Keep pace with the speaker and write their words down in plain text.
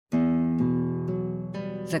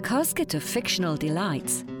The Casket of Fictional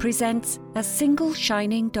Delights presents A Single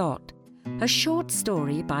Shining Dot, a short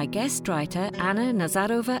story by guest writer Anna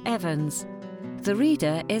Nazarova-Evans. The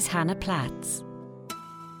reader is Hannah Platts.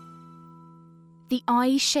 The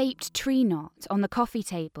eye-shaped tree knot on the coffee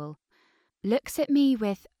table looks at me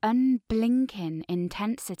with unblinking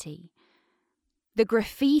intensity. The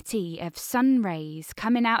graffiti of sun rays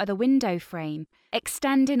coming out of the window frame,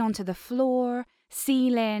 extending onto the floor,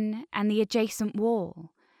 ceiling, and the adjacent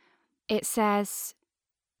wall. It says,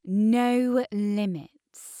 "No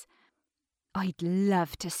limits." I'd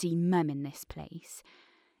love to see Mum in this place.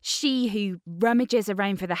 She who rummages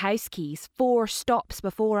around for the house keys 4 stops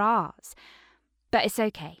before ours. But it's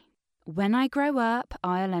okay. When I grow up,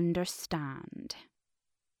 I'll understand.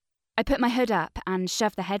 I put my hood up and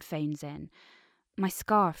shove the headphones in. My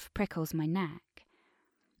scarf prickles my neck.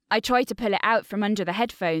 I try to pull it out from under the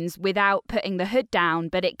headphones without putting the hood down,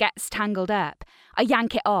 but it gets tangled up. I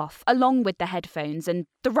yank it off, along with the headphones, and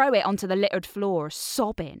throw it onto the littered floor,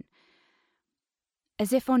 sobbing.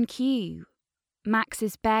 As if on cue,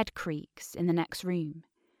 Max's bed creaks in the next room.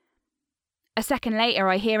 A second later,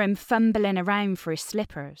 I hear him fumbling around for his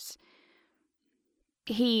slippers.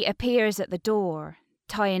 He appears at the door,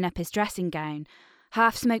 tying up his dressing gown,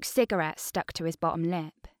 half-smoked cigarette stuck to his bottom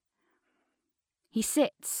lip. He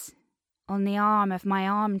sits on the arm of my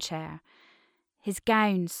armchair, his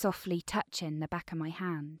gown softly touching the back of my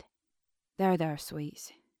hand. There,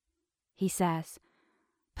 sweets," he says,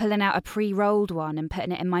 pulling out a pre-rolled one and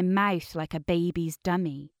putting it in my mouth like a baby's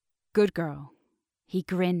dummy. "Good girl." He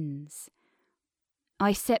grins.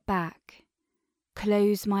 I sit back,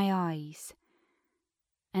 close my eyes,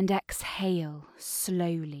 and exhale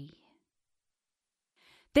slowly.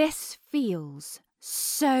 This feels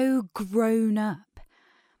so grown up,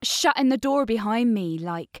 shutting the door behind me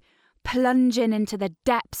like plunging into the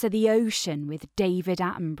depths of the ocean with David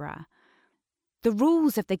Attenborough. The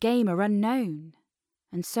rules of the game are unknown,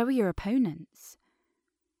 and so are your opponents.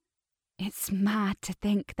 It's mad to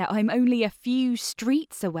think that I'm only a few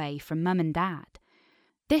streets away from Mum and Dad.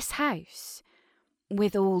 This house,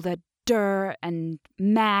 with all the dirt and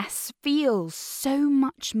mess, feels so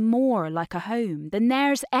much more like a home than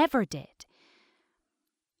theirs ever did.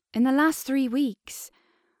 In the last 3 weeks,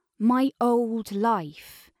 my old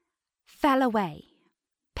life fell away,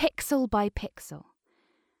 pixel by pixel.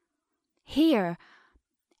 Here,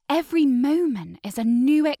 every moment is a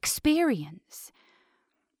new experience.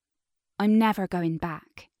 I'm never going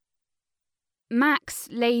back. Max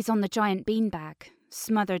lays on the giant beanbag,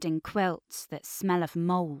 smothered in quilts that smell of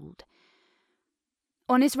mould.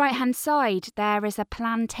 On his right-hand side, there is a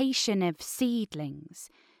plantation of seedlings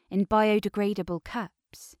in biodegradable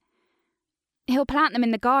cups. He'll plant them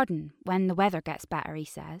in the garden when the weather gets better, he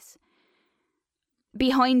says.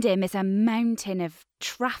 Behind him is a mountain of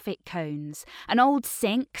traffic cones, an old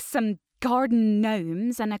sink, some garden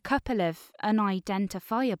gnomes, and a couple of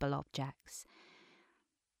unidentifiable objects.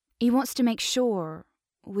 He wants to make sure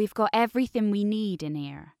we've got everything we need in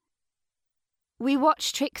here. We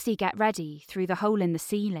watch Trixie get ready through the hole in the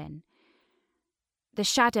ceiling. The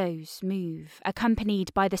shadows move,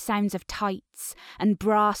 accompanied by the sounds of tights and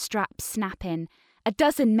bra straps snapping, a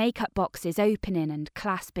dozen makeup boxes opening and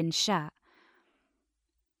clasping shut.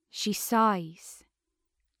 She sighs,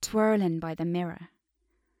 twirling by the mirror.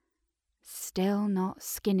 Still not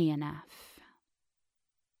skinny enough.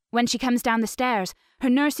 When she comes down the stairs, her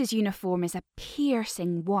nurse's uniform is a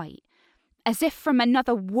piercing white, as if from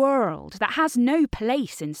another world that has no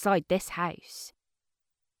place inside this house.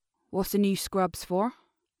 "What's the new scrubs for?"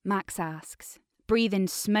 Max asks, breathing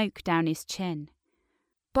smoke down his chin.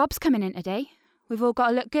 "Bob's coming in today. We've all got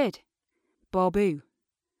to look good." "Bob who?"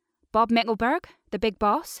 "Bob Mickelberg, the big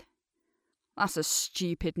boss." "That's a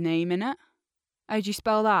stupid name, innit? How'd you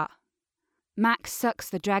spell that?" Max sucks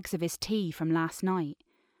the dregs of his tea from last night.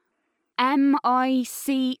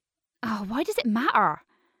 M-I-C... Oh, why does it matter?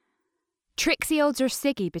 Trixie holds her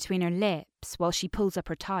ciggy between her lips while she pulls up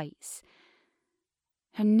her tights.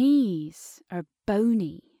 Her knees are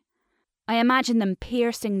bony. I imagine them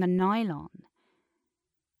piercing the nylon.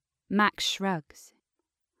 Max shrugs.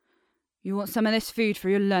 "You want some of this food for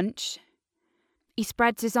your lunch?" He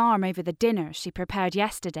spreads his arm over the dinner she prepared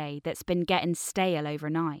yesterday that's been getting stale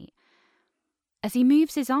overnight. As he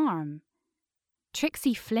moves his arm,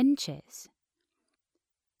 Trixie flinches.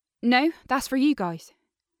 "No, that's for you guys."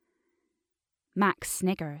 Max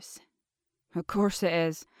sniggers. "Of course it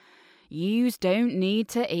is. Yous don't need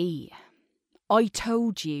to eat. I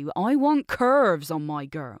told you I want curves on my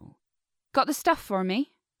girl." "Got the stuff for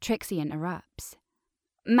me?" Trixie interrupts.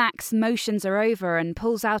 Max motions her over and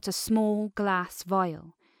pulls out a small glass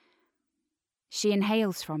vial. She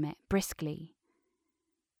inhales from it briskly.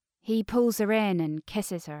 He pulls her in and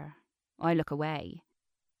kisses her. I look away.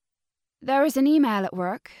 There is an email at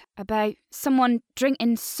work about someone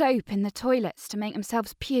drinking soap in the toilets to make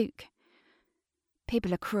themselves puke.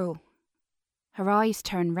 People are cruel. Her eyes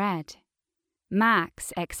turn red.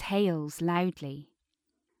 Max exhales loudly.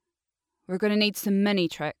 We're going to need some money,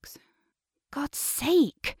 Trix. God's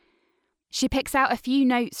sake! She picks out a few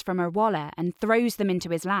notes from her wallet and throws them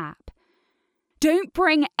into his lap. Don't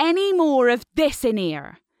bring any more of this in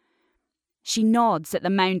here. She nods at the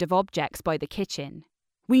mound of objects by the kitchen.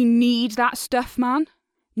 We need that stuff, man.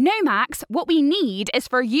 No, Max, what we need is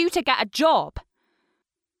for you to get a job.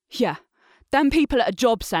 Yeah, them people at a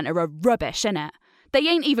job centre are rubbish, innit? They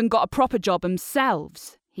ain't even got a proper job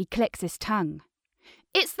themselves. He clicks his tongue.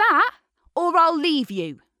 It's that, or I'll leave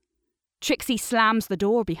you. Trixie slams the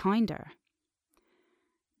door behind her.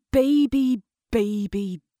 Baby,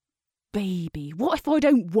 baby, baby. What if I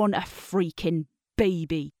don't want a freaking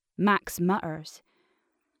baby? Max mutters.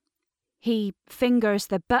 He fingers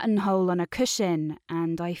the buttonhole on a cushion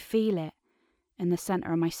and I feel it in the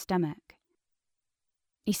centre of my stomach.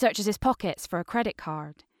 He searches his pockets for a credit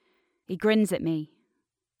card. He grins at me,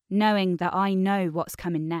 knowing that I know what's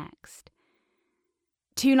coming next.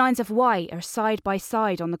 2 lines of white are side by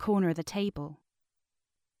side on the corner of the table.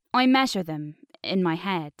 I measure them in my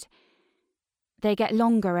head. They get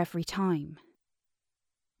longer every time.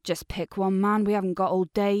 Just pick one, man, we haven't got all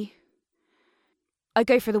day. I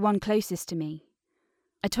go for the one closest to me.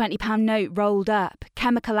 A £20 note rolled up,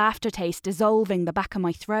 chemical aftertaste dissolving the back of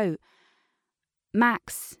my throat.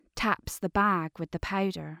 Max taps the bag with the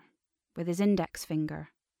powder with his index finger.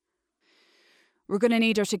 We're going to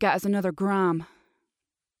need her to get us another gram.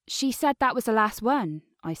 She said that was the last one,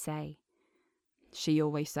 I say. She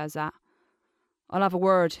always says that. I'll have a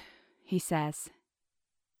word, he says.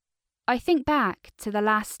 I think back to the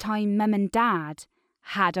last time Mum and Dad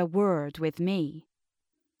had a word with me.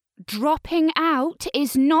 Dropping out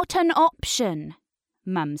is not an option,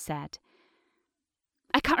 Mum said.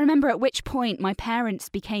 I can't remember at which point my parents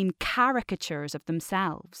became caricatures of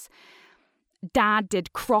themselves. Dad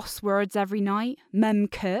did crosswords every night, Mum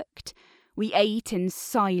cooked, we ate in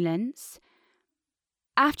silence.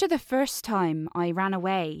 After the first time I ran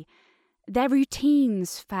away, their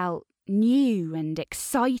routines felt new and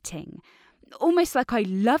exciting, almost like I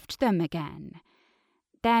loved them again.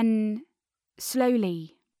 Then,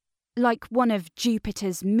 slowly, like one of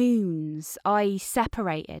Jupiter's moons, I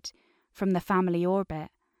separated from the family orbit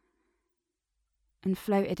and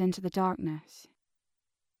floated into the darkness.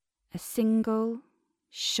 A single,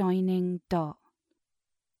 shining dot.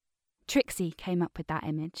 Trixie came up with that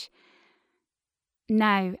image.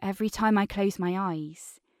 Now, every time I close my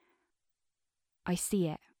eyes, I see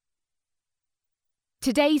it.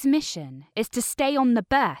 Today's mission is to stay on the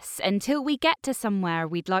bus until we get to somewhere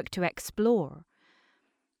we'd like to explore.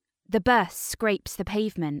 The bus scrapes the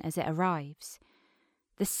pavement as it arrives.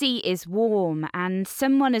 The seat is warm and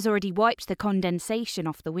someone has already wiped the condensation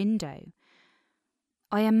off the window.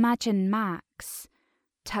 I imagine Max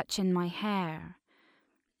touching my hair,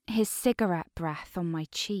 his cigarette breath on my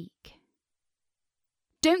cheek.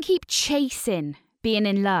 Don't keep chasing being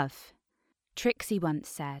in love, Trixie once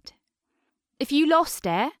said. If you lost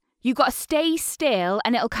it, you got to stay still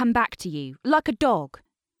and it'll come back to you, like a dog.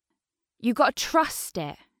 You got to trust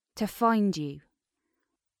it to find you.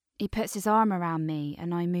 He puts his arm around me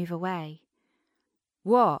and I move away.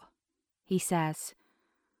 What? He says.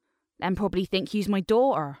 Then probably think you's my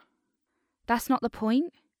daughter. That's not the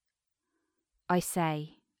point, I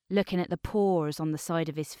say, looking at the pores on the side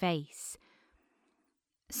of his face.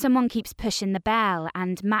 Someone keeps pushing the bell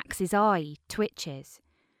and Max's eye twitches.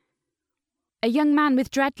 A young man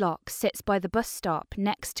with dreadlocks sits by the bus stop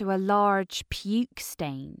next to a large puke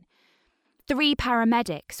stain. 3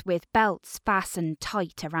 paramedics with belts fastened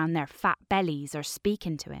tight around their fat bellies are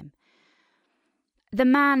speaking to him. The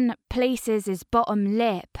man places his bottom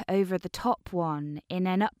lip over the top one in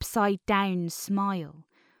an upside-down smile.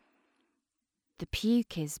 The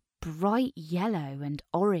puke is bright yellow and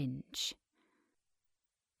orange.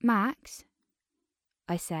 Max,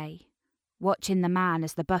 I say, watching the man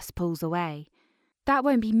as the bus pulls away. That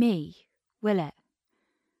won't be me, will it?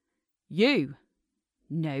 You?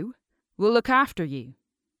 No. We'll look after you.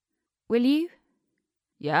 Will you?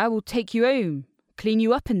 Yeah, we'll take you home, clean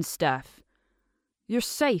you up and stuff. You're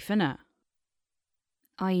safe, innit?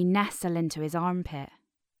 I nestle into his armpit.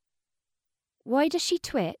 Why does she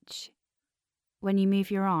twitch when you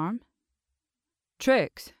move your arm?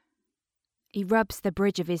 Trix. He rubs the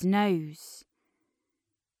bridge of his nose,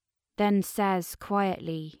 then says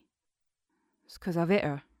quietly, It's 'cause I've hit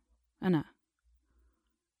her, innit?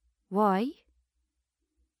 Why?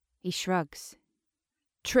 He shrugs.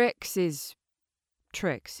 Tricks is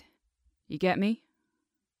tricks. You get me?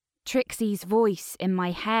 Trixie's voice in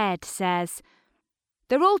my head says,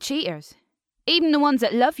 they're all cheaters, even the ones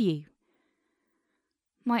that love you.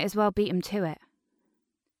 Might as well beat 'em to it.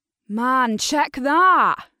 Man, check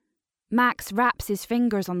that! Max wraps his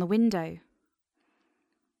fingers on the window.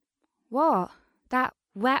 What? That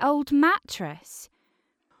wet old mattress?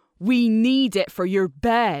 We need it for your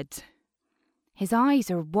bed. His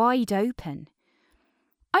eyes are wide open.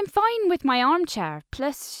 I'm fine with my armchair,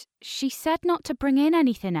 plus she said not to bring in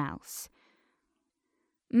anything else.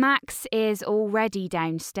 Max is already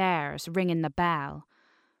downstairs, ringing the bell.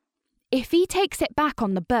 If he takes it back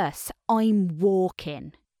on the bus, I'm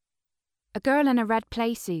walking. A girl in a red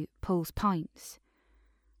playsuit pulls pints.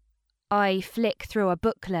 I flick through a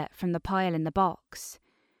booklet from the pile in the box.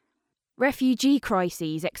 Refugee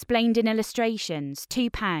crises explained in illustrations,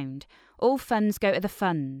 £2. All funds go to the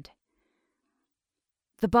fund.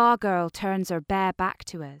 The bar girl turns her bare back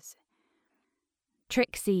to us.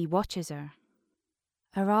 Trixie watches her.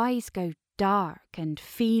 Her eyes go dark and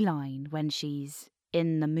feline when she's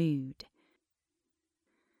in the mood.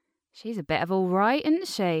 She's a bit of all right, isn't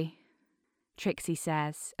she? Trixie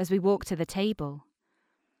says as we walk to the table.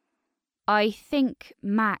 I think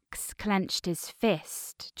Max clenched his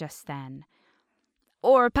fist just then.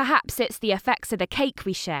 Or perhaps it's the effects of the cake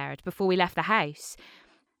we shared before we left the house.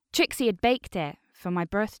 Trixie had baked it for my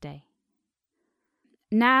birthday.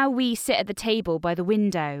 Now we sit at the table by the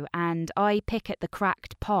window and I pick at the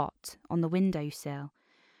cracked pot on the windowsill.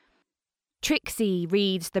 Trixie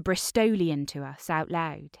reads the Bristolian to us out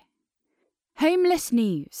loud. Homeless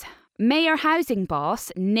news. Mayor housing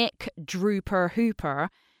boss Nick Drooper Hooper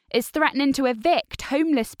is threatening to evict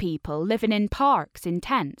homeless people living in parks in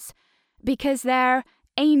tents because they're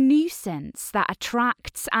a nuisance that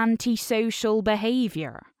attracts antisocial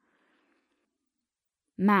behaviour.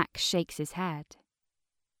 Max shakes his head.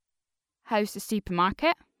 How's the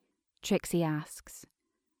supermarket? Trixie asks.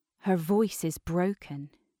 Her voice is broken.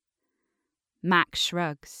 Max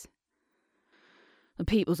shrugs. The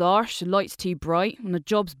people's arse, the light's too bright, and the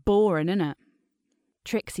job's boring, innit?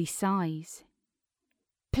 Trixie sighs.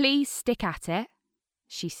 Please stick at it,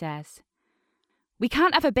 she says. We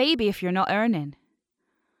can't have a baby if you're not earning.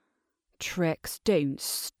 Trix, don't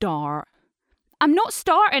start. I'm not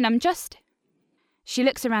starting, I'm just... She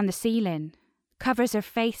looks around the ceiling, covers her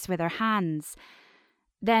face with her hands,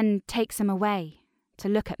 then takes them away to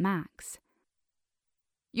look at Max.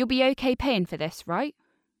 You'll be okay paying for this, right?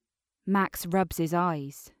 Max rubs his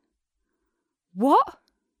eyes. What?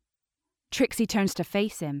 Trixie turns to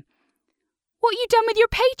face him. What you done with your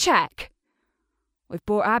paycheck? I've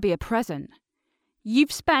bought Abby a present.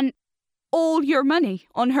 You've spent all your money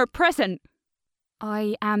on her present.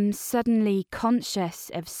 I am suddenly conscious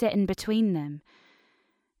of sitting between them.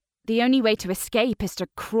 The only way to escape is to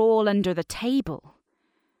crawl under the table.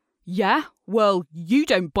 Yeah? Well, you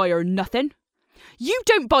don't buy her nothing. You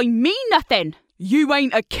don't buy me nothing! You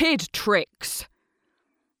ain't a kid, Trix.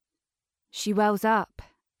 She wells up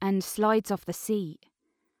and slides off the seat.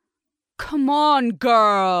 Come on,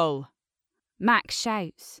 girl! Max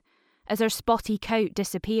shouts as her spotty coat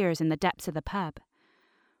disappears in the depths of the pub.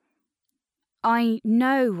 I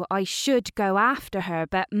know I should go after her,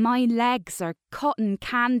 but my legs are cotton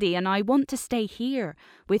candy and I want to stay here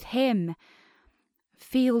with him.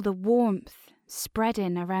 Feel the warmth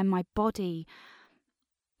spreading around my body.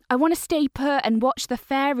 I want to stay put and watch the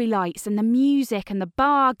fairy lights and the music and the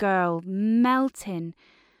bar girl melting,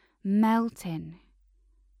 melting,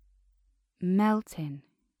 melting.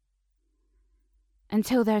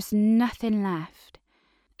 Until there's nothing left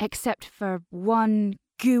except for one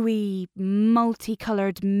gooey,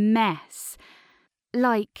 multicoloured mess,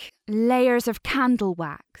 like layers of candle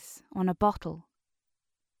wax on a bottle.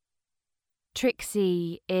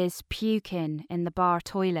 Trixie is puking in the bar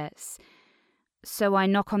toilets, so I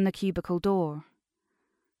knock on the cubicle door.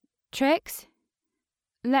 Trix?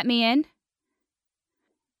 Let me in?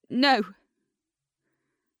 No.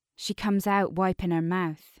 She comes out wiping her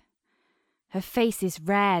mouth. Her face is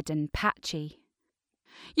red and patchy.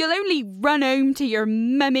 You'll only run home to your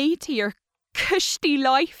mummy, to your cushy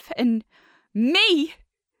life, and me.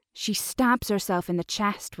 She stabs herself in the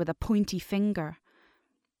chest with a pointy finger.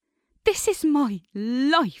 This is my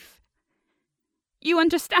life. You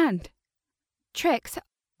understand? Trix,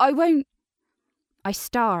 I won't... I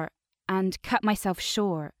start and cut myself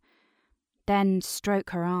short, then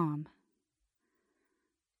stroke her arm.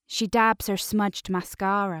 She dabs her smudged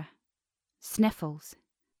mascara, sniffles.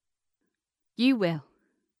 You will.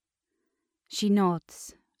 She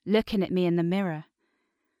nods, looking at me in the mirror.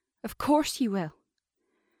 Of course you will.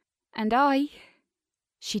 And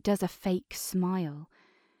she does a fake smile.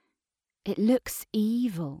 It looks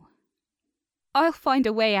evil. I'll find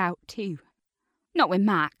a way out too. Not with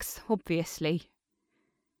Max, obviously.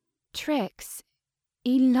 Trix,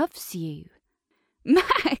 he loves you.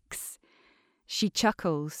 Max! She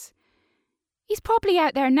chuckles. He's probably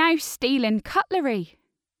out there now stealing cutlery.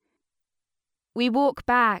 We walk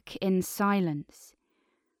back in silence.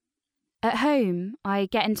 At home, I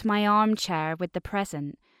get into my armchair with the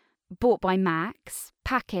present, bought by Max,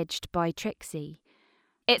 packaged by Trixie.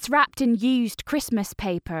 It's wrapped in used Christmas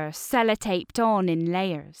paper, sellotaped on in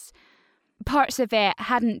layers. Parts of it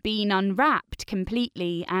hadn't been unwrapped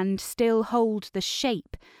completely and still hold the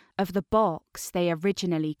shape of the box they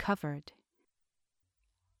originally covered.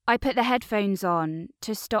 I put the headphones on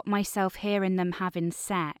to stop myself hearing them having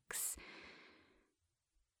sex.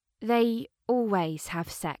 They always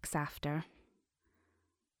have sex after,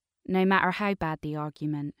 no matter how bad the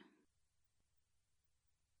argument.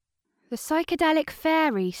 The psychedelic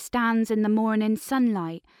fairy stands in the morning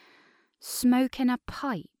sunlight, smoking a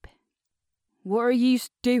pipe. What are you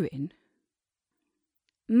doing?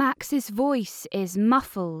 Max's voice is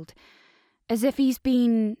muffled, as if he's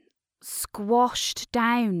been squashed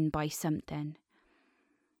down by something.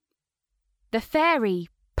 The fairy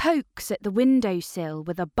pokes at the windowsill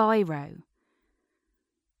with a biro.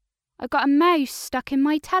 I got a mouse stuck in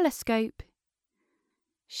my telescope,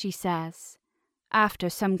 she says, after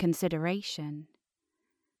some consideration.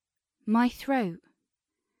 My throat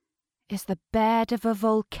is the bed of a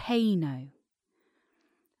volcano.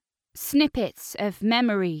 Snippets of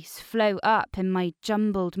memories flow up in my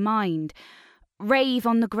jumbled mind. Rave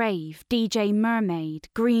on the grave, DJ Mermaid,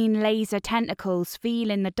 green laser tentacles feel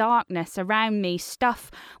in the darkness around me. Stuff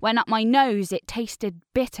went up my nose, it tasted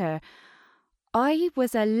bitter. I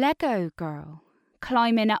was a Lego girl,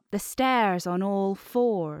 climbing up the stairs on all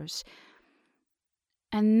fours.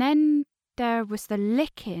 And then there was the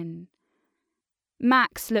licking.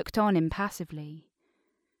 Max looked on impassively.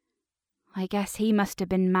 I guess he must have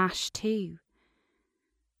been mashed too.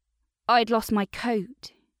 I'd lost my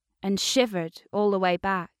coat and shivered all the way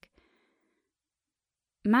back.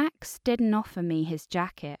 Max didn't offer me his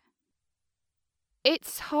jacket.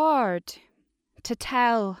 It's hard to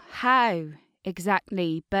tell how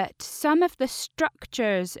exactly, but some of the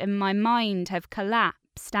structures in my mind have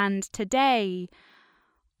collapsed, and today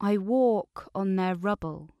I walk on their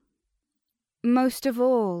rubble. Most of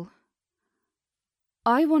all,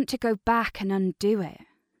 I want to go back and undo it.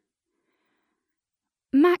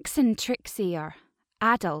 Max and Trixie are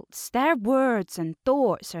adults. Their words and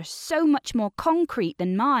thoughts are so much more concrete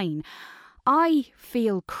than mine. I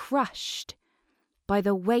feel crushed by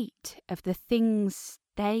the weight of the things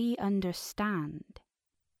they understand.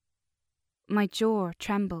 My jaw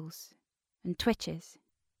trembles and twitches.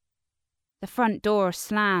 The front door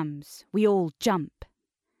slams. We all jump.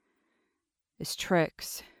 It's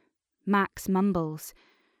Trix. Max mumbles.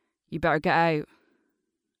 You better get out.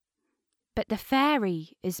 But the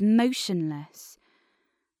fairy is motionless.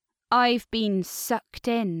 I've been sucked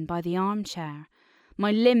in by the armchair.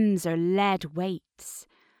 My limbs are lead weights.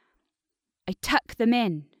 I tuck them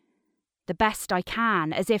in, the best I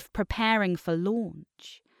can, as if preparing for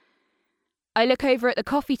launch. I look over at the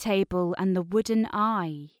coffee table and the wooden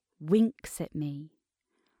eye winks at me.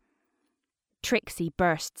 Trixie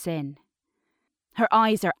bursts in. Her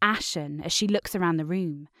eyes are ashen as she looks around the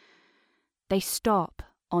room. They stop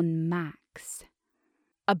on Max.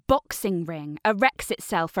 A boxing ring erects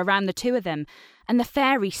itself around the two of them, and the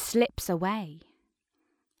fairy slips away.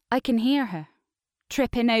 I can hear her,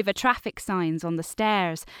 tripping over traffic signs on the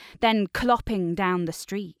stairs, then clopping down the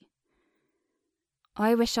street.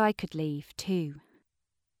 I wish I could leave too.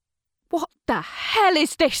 What the hell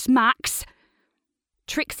is this, Max?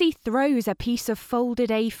 Trixie throws a piece of folded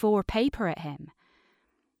A4 paper at him.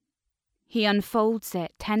 He unfolds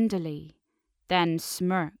it tenderly, then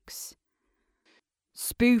smirks.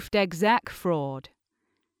 Spoofed exec fraud.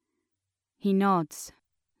 He nods.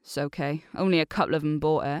 It's okay, only a couple of them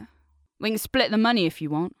bought it. We can split the money if you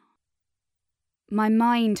want. My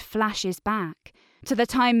mind flashes back to the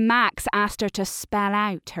time Max asked her to spell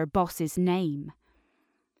out her boss's name.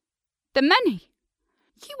 The money?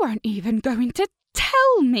 You weren't even going to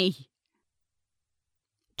tell me.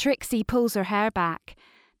 Trixie pulls her hair back,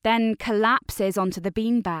 then collapses onto the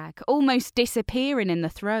beanbag, almost disappearing in the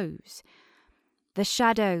throes. The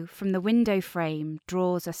shadow from the window frame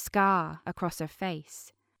draws a scar across her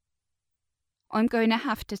face. I'm going to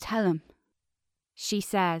have to tell him, she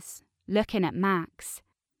says, looking at Max,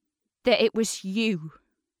 that it was you.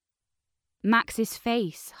 Max's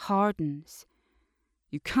face hardens.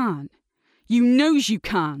 You can't. You knows you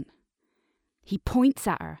can't. He points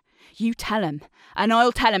at her. You tell him, and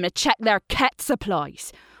I'll tell him to check their ket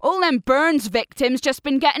supplies. All them burns victims just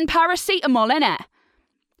been getting paracetamol, innit?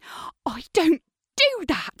 I don't do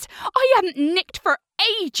that. I haven't nicked for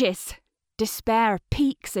ages. Despair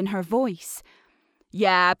peaks in her voice.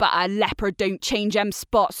 Yeah, but a leopard don't change them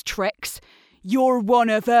spots, Trix. You're one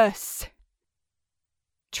of us.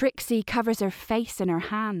 Trixie covers her face in her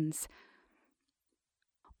hands.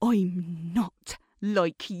 I'm not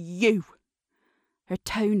like you. Her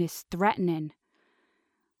tone is threatening.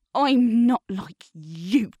 I'm not like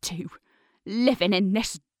you two, living in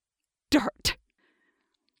this dirt.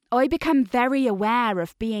 I become very aware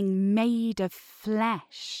of being made of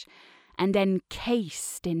flesh and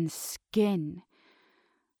encased in skin.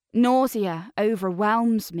 Nausea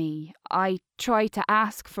overwhelms me. I try to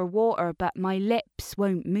ask for water, but my lips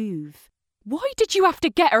won't move. Why did you have to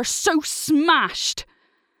get her so smashed?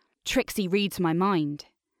 Trixie reads my mind.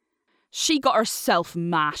 She got herself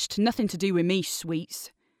mashed, nothing to do with me,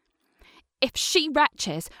 sweets. If she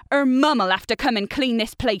retches, her mum'll have to come and clean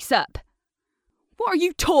this place up. What are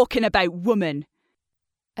you talking about, woman?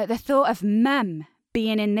 At the thought of Mum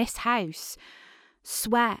being in this house,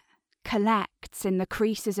 sweat collects in the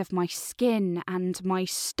creases of my skin and my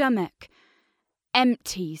stomach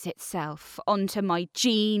empties itself onto my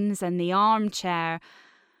jeans and the armchair.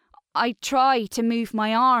 I try to move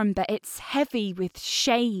my arm, but it's heavy with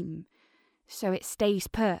shame, so it stays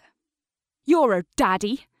put. You're her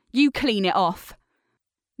daddy. You clean it off.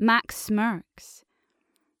 Max smirks.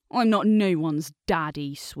 I'm not no one's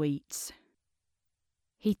daddy, sweets.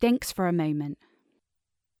 He thinks for a moment.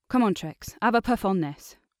 Come on, Trix, have a puff on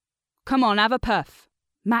this. Come on, have a puff.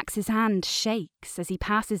 Max's hand shakes as he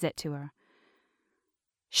passes it to her.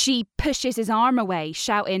 She pushes his arm away,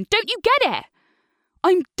 shouting, "Don't you get it?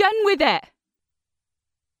 I'm done with it."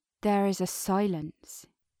 There is a silence.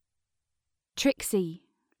 Trixie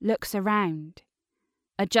looks around,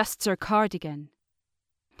 adjusts her cardigan.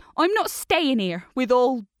 I'm not staying here with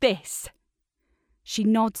all this. She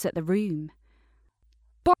nods at the room.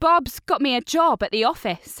 Bob's got me a job at the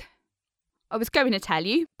office. I was going to tell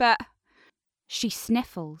you, but... She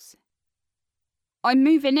sniffles. I'm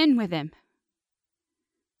moving in with him.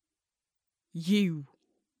 You...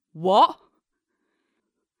 what?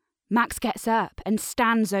 Max gets up and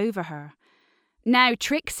stands over her. Now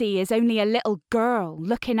Trixie is only a little girl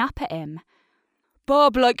looking up at him.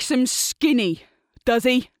 Bob likes him skinny, does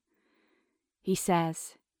he? He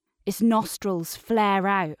says. His nostrils flare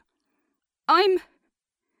out.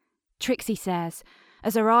 Trixie says,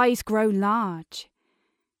 as her eyes grow large.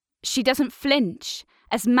 She doesn't flinch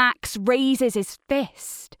as Max raises his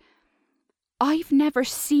fist. I've never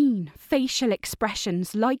seen facial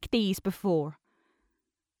expressions like these before.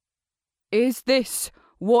 Is this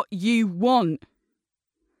what you want?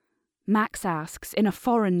 Max asks in a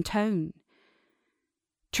foreign tone.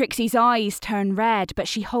 Trixie's eyes turn red, but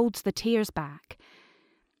she holds the tears back.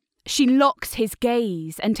 She locks his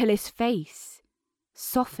gaze until his face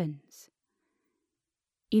softens.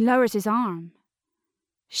 He lowers his arm,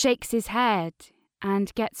 shakes his head,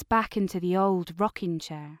 and gets back into the old rocking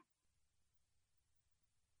chair.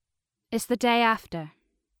 It's the day after.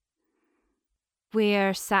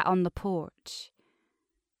 We're sat on the porch.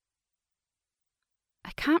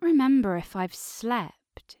 I can't remember if I've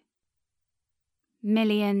slept.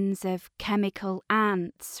 Millions of chemical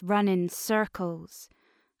ants run in circles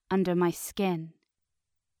under my skin.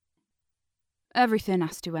 Everything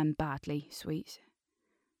has to end badly, sweet.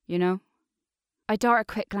 You know? I dart a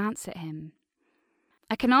quick glance at him.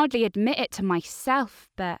 I can hardly admit it to myself,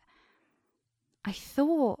 but I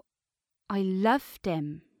thought I loved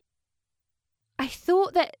him. I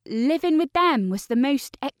thought that living with them was the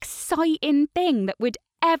most exciting thing that would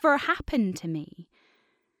ever happen to me.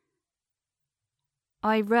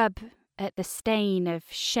 I rub at the stain of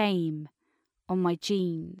shame on my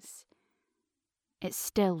jeans. It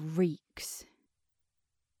still reeks.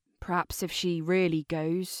 Perhaps if she really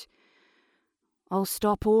goes, I'll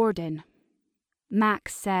stop hoarding,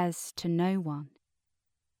 Max says to no one.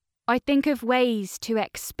 I think of ways to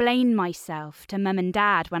explain myself to Mum and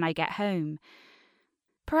Dad when I get home.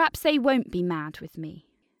 Perhaps they won't be mad with me.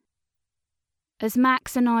 As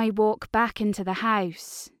Max and I walk back into the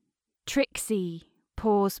house, Trixie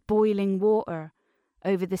pours boiling water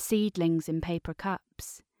over the seedlings in paper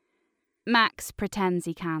cups. Max pretends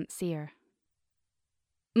he can't see her.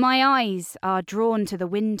 My eyes are drawn to the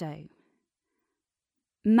window.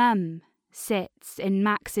 Mum sits in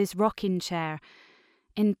Max's rocking chair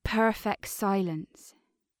in perfect silence.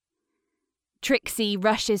 Trixie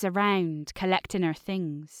rushes around collecting her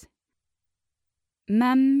things.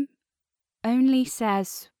 Mum only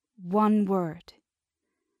says one word.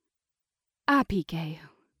 Abigail.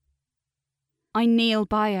 I kneel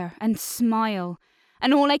by her and smile,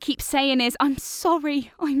 and all I keep saying is, I'm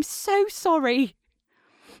sorry, I'm so sorry.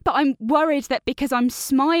 But I'm worried that because I'm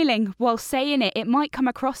smiling while saying it, it might come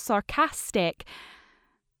across sarcastic.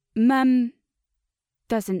 Mum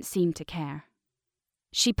doesn't seem to care.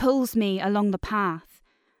 She pulls me along the path,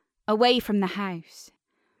 away from the house.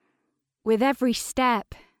 With every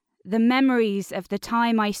step, the memories of the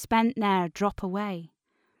time I spent there drop away,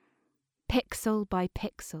 pixel by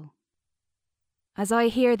pixel. As I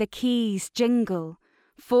hear the keys jingle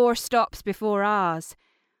 4 stops before ours,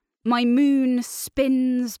 my moon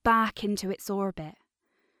spins back into its orbit,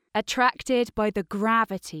 attracted by the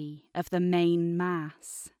gravity of the main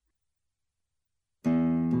mass.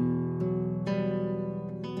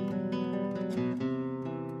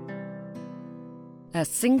 A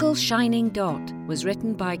Single Shining Dot was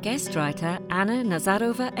written by guest writer Anna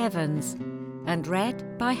Nazarova-Evans and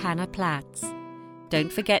read by Hannah Platts.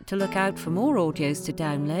 Don't forget to look out for more audios to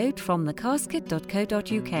download from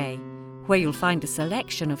thecasket.co.uk, where you'll find a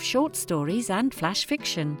selection of short stories and flash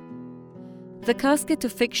fiction. The Casket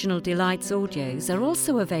of Fictional Delights audios are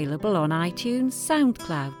also available on iTunes,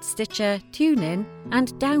 SoundCloud, Stitcher, TuneIn,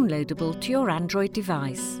 and downloadable to your Android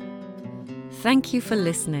device. Thank you for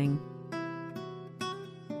listening.